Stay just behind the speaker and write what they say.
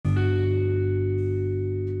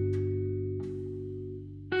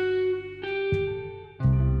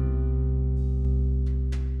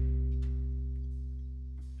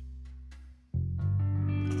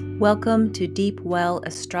Welcome to Deep Well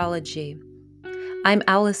Astrology. I'm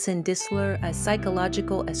Allison Disler, a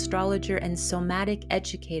psychological astrologer and somatic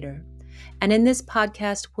educator. And in this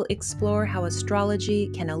podcast, we'll explore how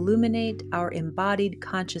astrology can illuminate our embodied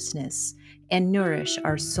consciousness and nourish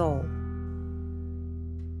our soul.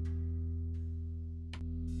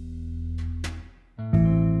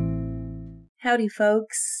 Howdy,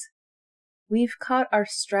 folks. We've caught our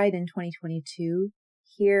stride in 2022.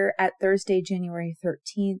 Here at Thursday, January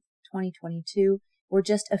 13th, 2022, we're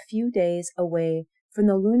just a few days away from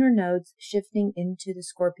the lunar nodes shifting into the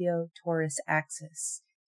Scorpio-Taurus axis.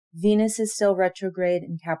 Venus is still retrograde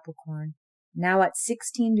in Capricorn, now at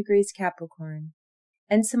 16 degrees Capricorn,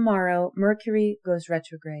 and tomorrow Mercury goes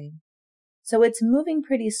retrograde. So it's moving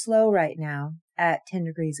pretty slow right now at 10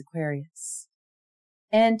 degrees Aquarius.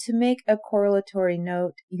 And to make a correlatory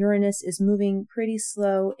note, Uranus is moving pretty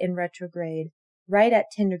slow in retrograde right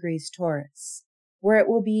at 10 degrees Taurus, where it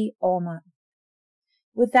will be all month.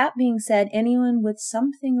 With that being said, anyone with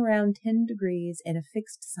something around 10 degrees in a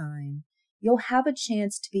fixed sign, you'll have a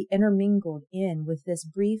chance to be intermingled in with this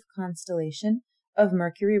brief constellation of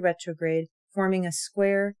Mercury retrograde forming a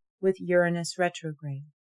square with Uranus retrograde.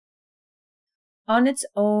 On its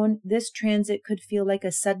own, this transit could feel like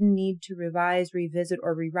a sudden need to revise, revisit,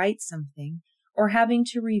 or rewrite something, or having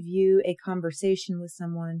to review a conversation with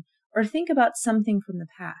someone, or think about something from the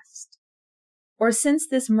past. Or since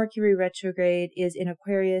this Mercury retrograde is in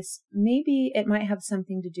Aquarius, maybe it might have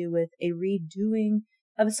something to do with a redoing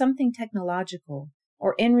of something technological,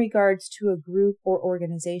 or in regards to a group or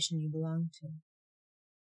organization you belong to.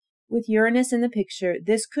 With Uranus in the picture,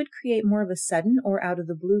 this could create more of a sudden or out of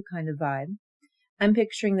the blue kind of vibe. I'm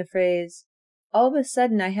picturing the phrase, all of a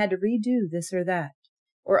sudden I had to redo this or that,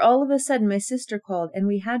 or all of a sudden my sister called and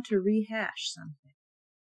we had to rehash something.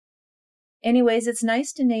 Anyways, it's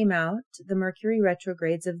nice to name out the Mercury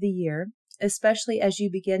retrogrades of the year, especially as you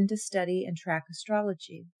begin to study and track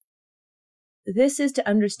astrology. This is to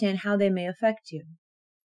understand how they may affect you.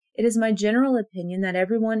 It is my general opinion that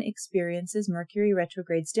everyone experiences Mercury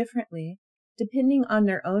retrogrades differently, depending on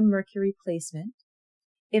their own Mercury placement,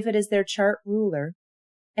 if it is their chart ruler,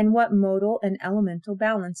 and what modal and elemental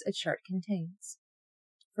balance a chart contains.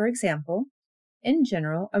 For example, in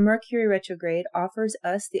general, a Mercury retrograde offers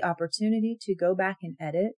us the opportunity to go back and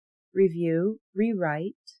edit, review,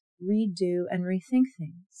 rewrite, redo, and rethink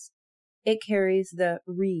things. It carries the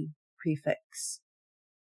re prefix.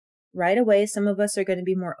 Right away, some of us are going to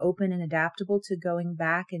be more open and adaptable to going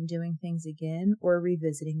back and doing things again or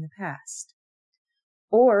revisiting the past,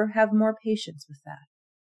 or have more patience with that.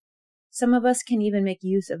 Some of us can even make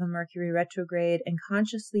use of a Mercury retrograde and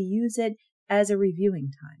consciously use it as a reviewing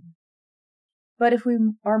time. But if we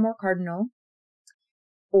are more cardinal,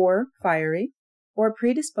 or fiery, or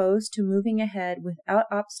predisposed to moving ahead without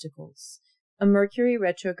obstacles, a Mercury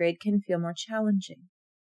retrograde can feel more challenging.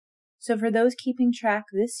 So for those keeping track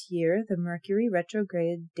this year, the Mercury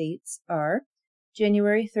retrograde dates are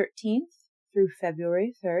January 13th through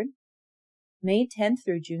February 3rd, May 10th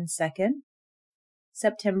through June 2nd,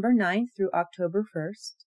 September 9th through October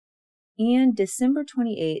 1st, and December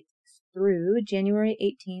 28th through January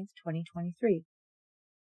 18th, 2023.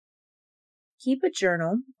 Keep a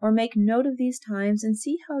journal or make note of these times and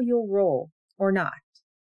see how you'll roll or not,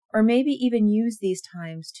 or maybe even use these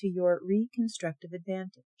times to your reconstructive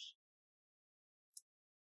advantage.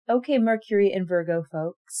 Okay, Mercury and Virgo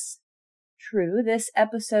folks. True, this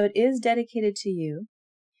episode is dedicated to you,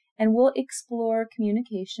 and we'll explore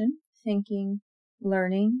communication, thinking,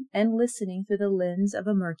 learning, and listening through the lens of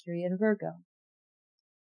a Mercury in Virgo.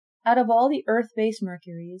 Out of all the Earth-based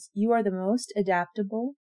Mercuries, you are the most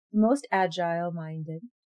adaptable, most agile-minded,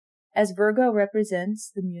 as Virgo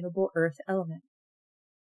represents the mutable Earth element.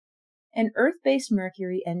 An Earth-based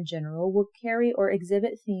Mercury in general will carry or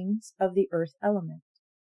exhibit themes of the Earth element.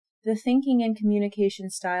 The thinking and communication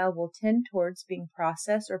style will tend towards being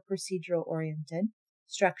process or procedural-oriented,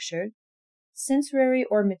 structured, sensory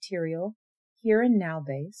or material, here and now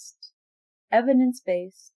based,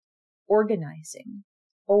 evidence-based, organizing,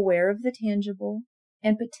 aware of the tangible,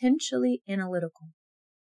 and potentially analytical.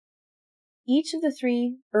 Each of the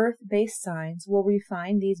three Earth-based signs will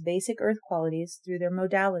refine these basic Earth qualities through their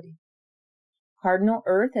modality. Cardinal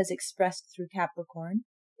Earth, as expressed through Capricorn,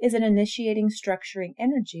 is an initiating, structuring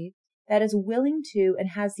energy that is willing to and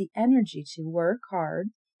has the energy to work hard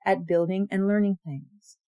at building and learning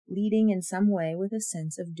things, leading in some way with a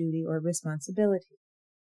sense of duty or responsibility.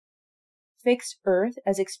 Fixed Earth,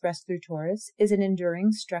 as expressed through Taurus, is an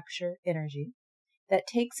enduring structure energy that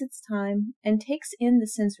takes its time and takes in the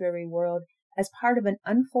sensory world as part of an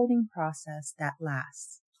unfolding process that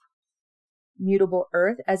lasts. Mutable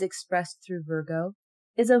Earth, as expressed through Virgo,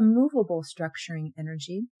 is a movable structuring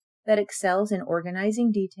energy that excels in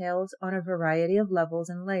organizing details on a variety of levels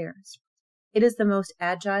and layers. It is the most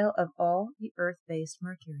agile of all the Earth-based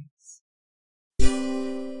Mercuries.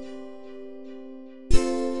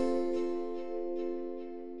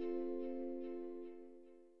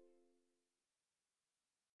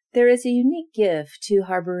 There is a unique gift to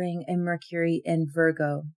harboring a Mercury in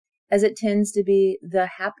Virgo, as it tends to be the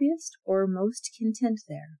happiest or most content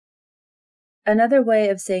there. Another way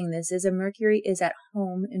of saying this is a Mercury is at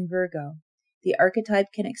home in Virgo. The archetype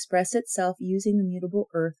can express itself using the mutable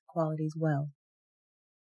Earth qualities well.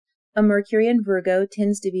 A Mercury in Virgo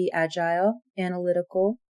tends to be agile,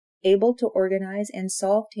 analytical, able to organize and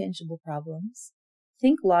solve tangible problems,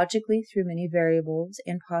 think logically through many variables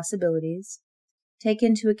and possibilities, take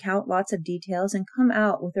into account lots of details, and come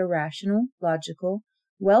out with a rational, logical,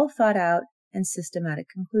 well thought out, and systematic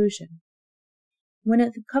conclusion. When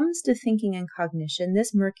it comes to thinking and cognition,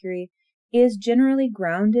 this Mercury is generally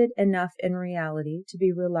grounded enough in reality to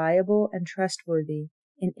be reliable and trustworthy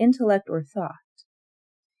in intellect or thought.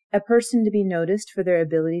 A person to be noticed for their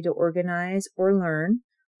ability to organize or learn,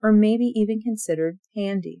 or maybe even considered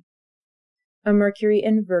handy. A Mercury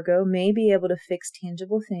in Virgo may be able to fix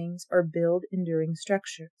tangible things or build enduring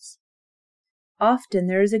structures. Often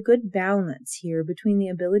there is a good balance here between the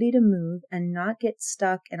ability to move and not get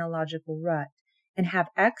stuck in a logical rut, and have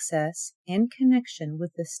access and connection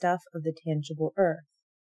with the stuff of the tangible earth.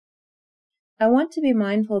 I want to be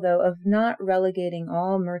mindful, though, of not relegating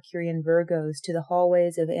all Mercury and Virgos to the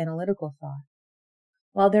hallways of analytical thought.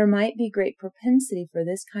 While there might be great propensity for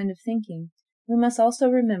this kind of thinking, we must also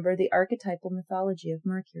remember the archetypal mythology of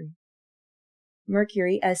Mercury.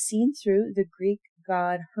 Mercury, as seen through the Greek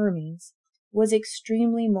god Hermes, was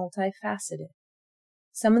extremely multifaceted.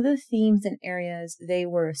 Some of the themes and areas they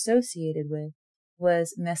were associated with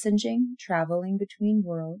was messaging, traveling between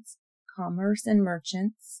worlds, commerce and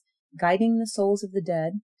merchants, guiding the souls of the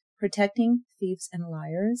dead, protecting thieves and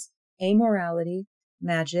liars, amorality,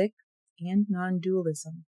 magic, and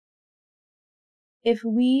non-dualism. If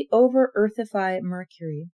we over-earthify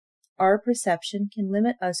Mercury, our perception can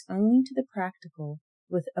limit us only to the practical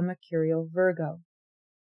with a Mercurial Virgo.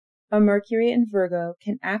 A Mercury in Virgo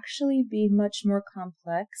can actually be much more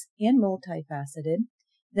complex and multifaceted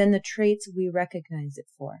than the traits we recognize it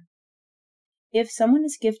for. If someone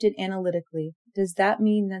is gifted analytically, does that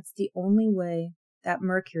mean that's the only way that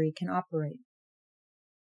Mercury can operate?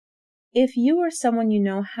 If you or someone you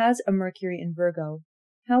know has a Mercury in Virgo,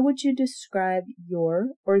 how would you describe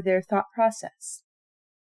your or their thought process?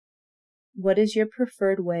 What is your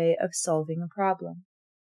preferred way of solving a problem?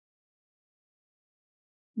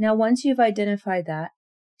 Now, once you've identified that,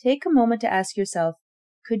 take a moment to ask yourself,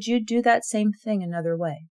 could you do that same thing another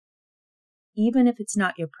way, even if it's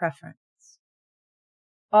not your preference?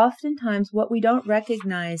 Oftentimes, what we don't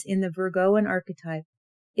recognize in the Virgoan archetype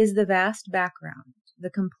is the vast background, the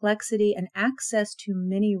complexity and access to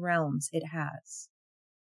many realms it has.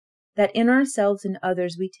 That in ourselves and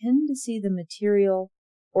others, we tend to see the material,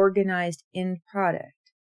 organized end product,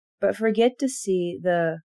 but forget to see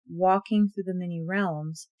the walking through the many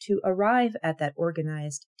realms to arrive at that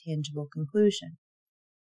organized, tangible conclusion.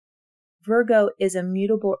 Virgo is a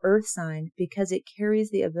mutable earth sign because it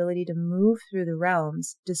carries the ability to move through the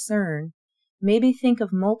realms, discern, maybe think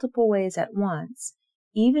of multiple ways at once,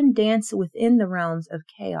 even dance within the realms of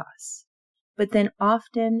chaos, but then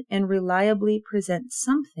often and reliably present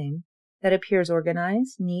something that appears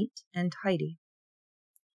organized, neat, and tidy.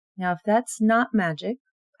 Now, if that's not magic,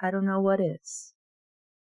 I don't know what is.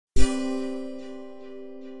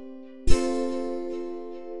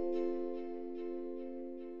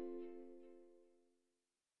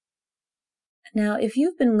 Now, if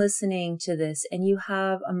you've been listening to this and you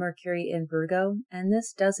have a Mercury in Virgo, and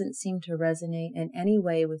this doesn't seem to resonate in any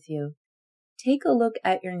way with you, take a look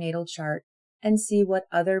at your natal chart and see what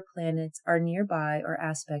other planets are nearby or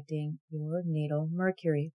aspecting your natal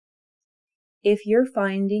Mercury. If you're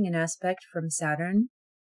finding an aspect from Saturn,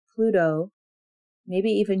 Pluto,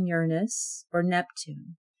 maybe even Uranus or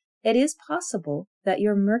Neptune, it is possible that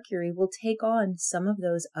your Mercury will take on some of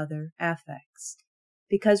those other affects.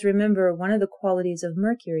 Because remember, one of the qualities of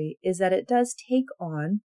Mercury is that it does take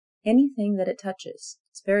on anything that it touches.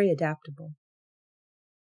 It's very adaptable.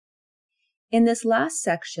 In this last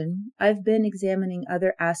section, I've been examining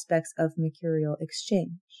other aspects of mercurial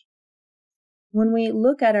exchange. When we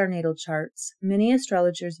look at our natal charts, many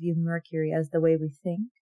astrologers view Mercury as the way we think,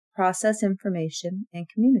 process information, and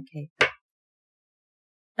communicate.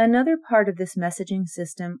 Another part of this messaging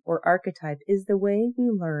system or archetype is the way we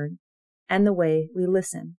learn and the way we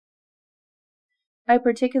listen. I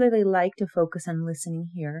particularly like to focus on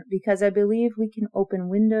listening here because I believe we can open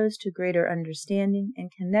windows to greater understanding and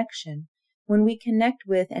connection when we connect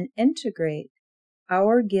with and integrate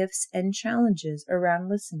our gifts and challenges around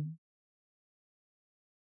listening.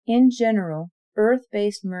 In general,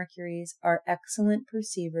 Earth-based Mercuries are excellent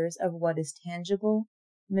perceivers of what is tangible,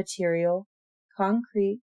 material,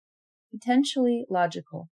 concrete, potentially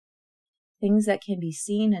logical, things that can be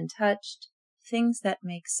seen and touched, things that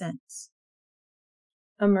make sense.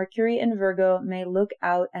 A Mercury in Virgo may look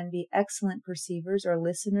out and be excellent perceivers or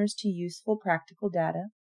listeners to useful practical data,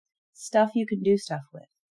 stuff you can do stuff with,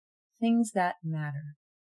 things that matter.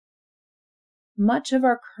 Much of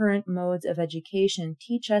our current modes of education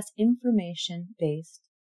teach us information-based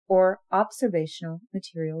or observational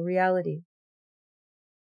material reality.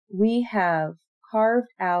 We have carved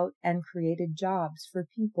out and created jobs for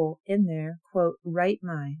people in their, quote, right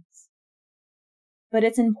minds. But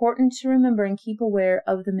it's important to remember and keep aware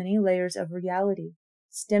of the many layers of reality,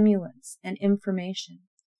 stimulants, and information.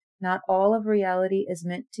 Not all of reality is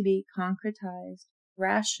meant to be concretized,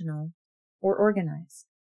 rational, or organized.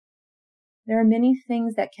 There are many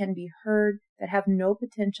things that can be heard that have no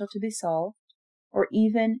potential to be solved or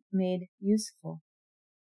even made useful.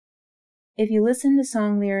 If you listen to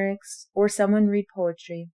song lyrics or someone read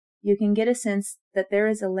poetry, you can get a sense that there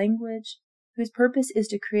is a language whose purpose is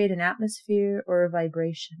to create an atmosphere or a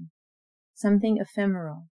vibration, something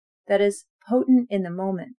ephemeral that is potent in the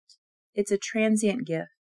moment. It's a transient gift.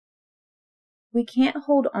 We can't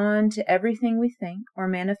hold on to everything we think or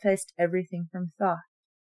manifest everything from thought.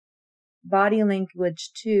 Body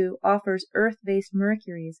language, too, offers Earth-based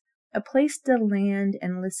Mercuries a place to land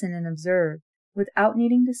and listen and observe without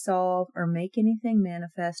needing to solve or make anything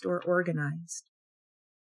manifest or organized.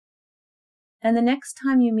 And the next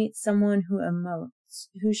time you meet someone who emotes,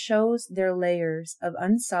 who shows their layers of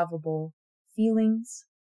unsolvable feelings,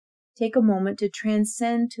 take a moment to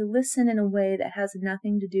transcend to listen in a way that has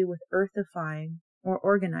nothing to do with earthifying or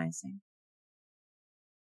organizing.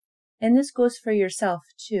 And this goes for yourself,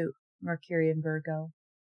 too, Mercury and Virgo.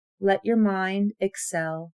 Let your mind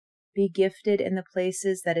excel, be gifted in the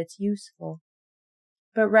places that it's useful,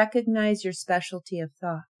 but recognize your specialty of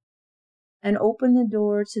thought and open the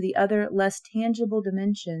door to the other less tangible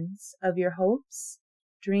dimensions of your hopes,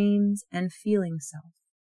 dreams, and feeling self.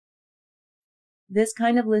 This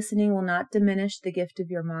kind of listening will not diminish the gift of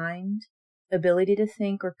your mind, ability to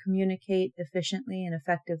think or communicate efficiently and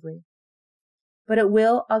effectively, but it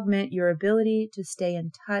will augment your ability to stay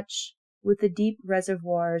in touch with the deep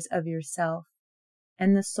reservoirs of yourself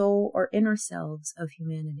and the soul or inner selves of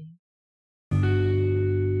humanity.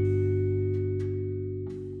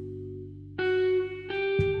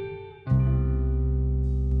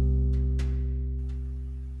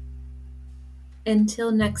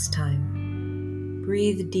 Until next time,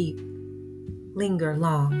 breathe deep, linger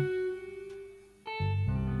long.